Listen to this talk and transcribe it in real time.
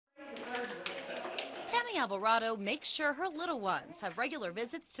Tammy Alvarado makes sure her little ones have regular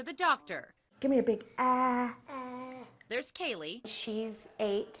visits to the doctor. Give me a big ah. There's Kaylee. She's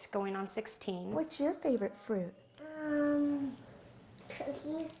 8, going on 16. What's your favorite fruit?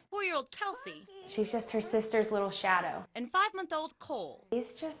 Cookies. 4-year-old Kelsey. She's just her sister's little shadow. And 5-month-old Cole.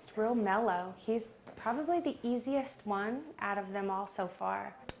 He's just real mellow. He's probably the easiest one out of them all so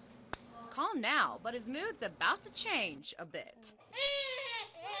far. Calm now, but his mood's about to change a bit.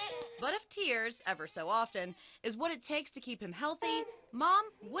 But if tears, ever so often, is what it takes to keep him healthy, Mom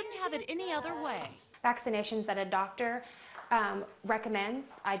wouldn't have it any other way. Vaccinations that a doctor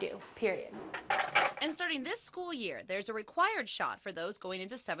recommends, I do, period. And starting this school year, there's a required shot for those going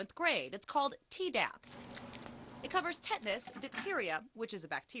into 7th grade. It's called Tdap. It covers tetanus, diphtheria, which is a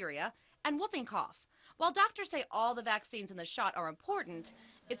bacteria, and whooping cough. While doctors say all the vaccines in the shot are important,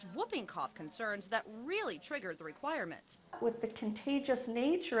 it's whooping cough concerns that really triggered the requirement. With the contagious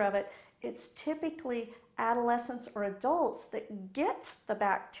nature of it, it's typically adolescents or adults that get the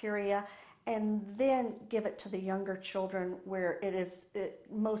bacteria and then give it to the younger children, where it is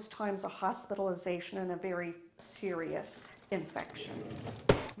most times a hospitalization and a very serious infection.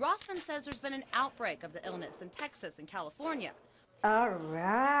 Rossman says there's been an outbreak of the illness in Texas and California. All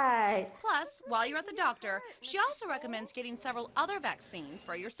right. Plus, while you're at the doctor, she also recommends getting several other vaccines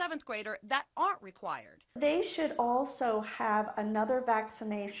for your 7th grader that aren't required. They should also have another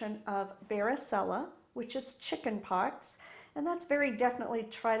vaccination of varicella, which is chickenpox, and that's very definitely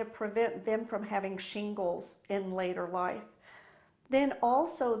try to prevent them from having shingles in later life. Then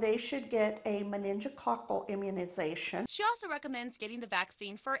also they should get a meningococcal immunization. She also recommends getting the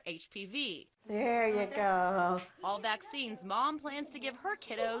vaccine for HPV. There you go. All vaccines Mom plans to give her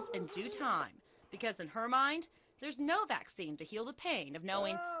kiddos in due time, because in her mind, there's no vaccine to heal the pain of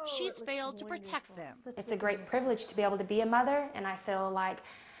knowing she's failed to protect them. It's a great privilege to be able to be a mother, and I feel like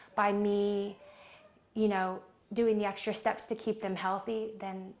by me, doing the extra steps to keep them healthy,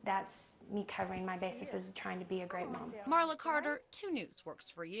 then that's me covering my bases as trying to be a great mom. Marla Carter, 2 News works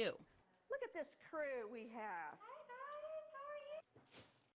for you. Look at this crew we have.